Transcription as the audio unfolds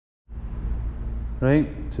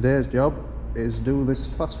Right, today's job is do this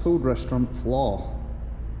fast food restaurant floor.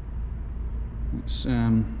 It's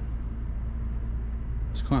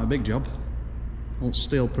quite a big job. All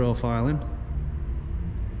steel profiling.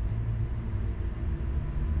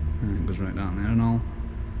 And it goes right down there and all.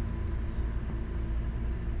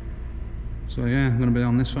 So yeah, I'm going to be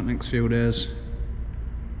on this for the next few days.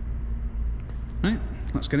 Right,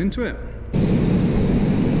 let's get into it.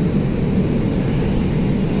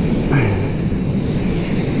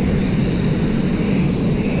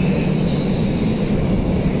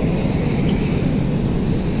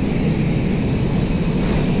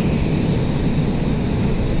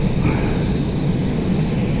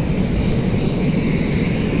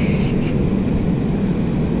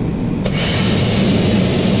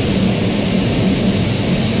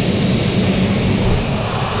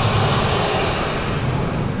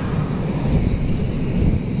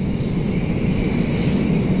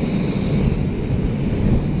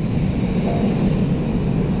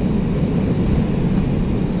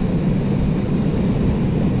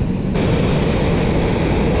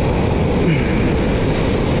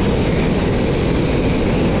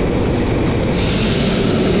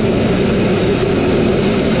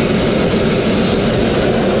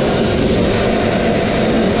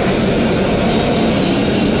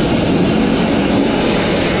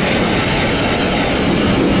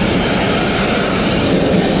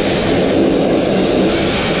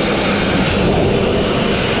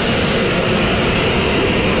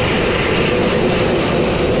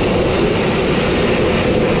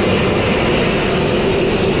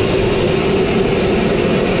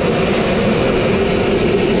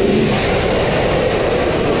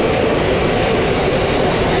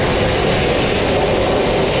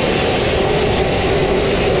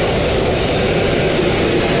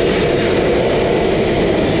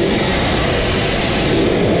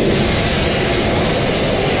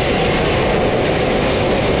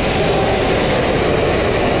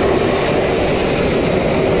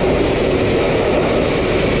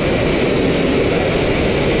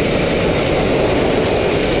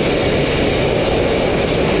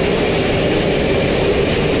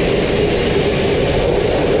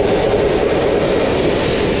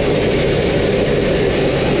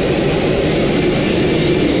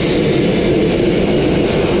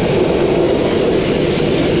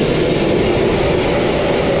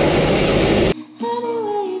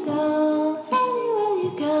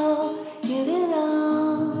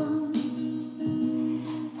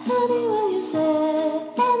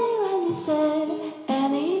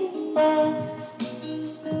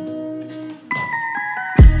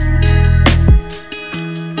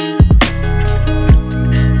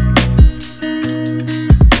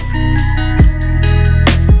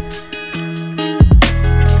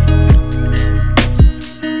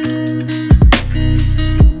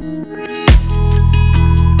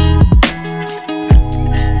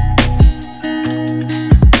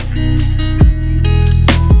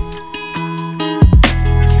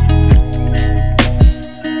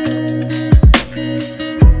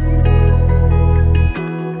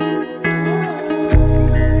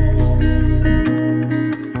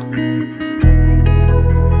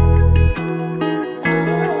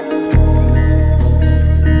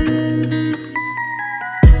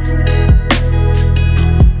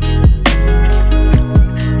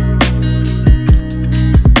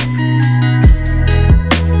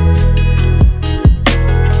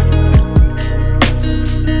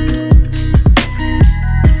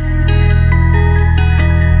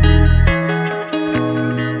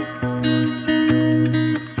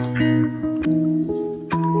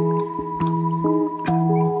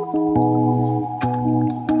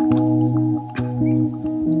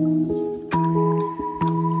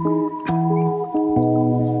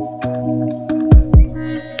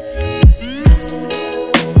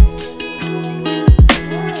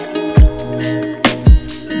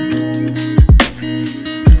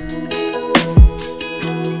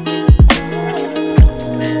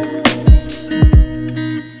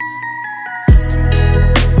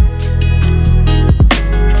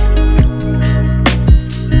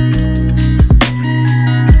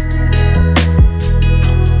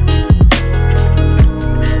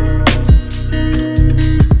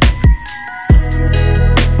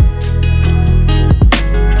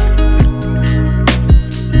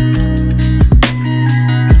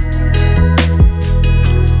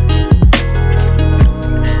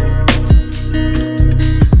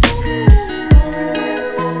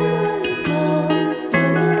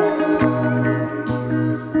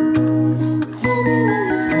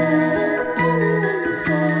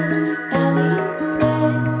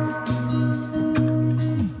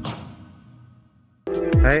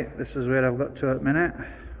 Right, this is where I've got to at the minute.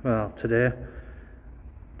 Well, today,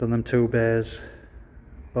 done them 2 bays,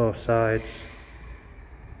 both sides,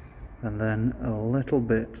 and then a little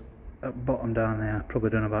bit at bottom down there.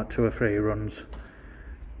 Probably done about 2 or 3 runs.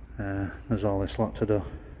 There's all this lot to do,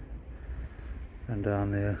 and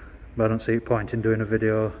down there, but I don't see a point in doing a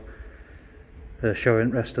video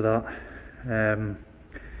showing the rest of that.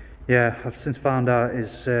 Yeah, I've since found out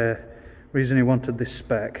is reason he wanted this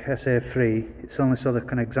spec SA3. It's only so they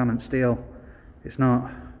can examine steel. It's no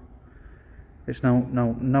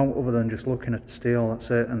other than just looking at steel. That's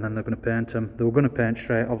it. And then they're going to paint them. They were going to paint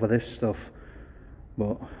straight over this stuff,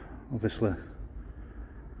 but obviously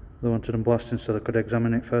they wanted them blasting so they could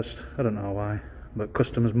examine it first. I don't know why, but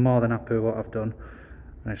customer's more than happy with what I've done,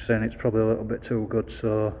 and he's saying it's probably a little bit too good.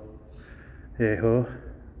 So hey ho.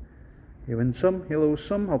 You win some, you lose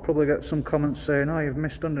some. I'll probably get some comments saying, oh, you've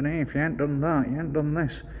missed underneath, you ain't done that, you ain't done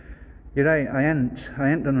this. You're right, I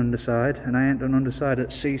ain't done underside, and I ain't done underside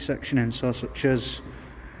at C-sectioning, so such as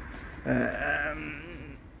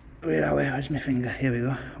where's my finger? Here we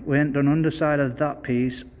go. We ain't done underside of that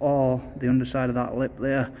piece or the underside of that lip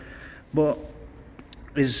there, but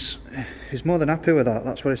he's more than happy with that.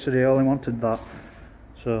 That's what he said, he only wanted that.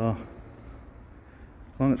 So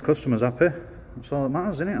as long as customer's happy, that's all that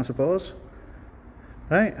matters, isn't it, I suppose?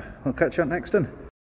 Right, I'll catch you up next time.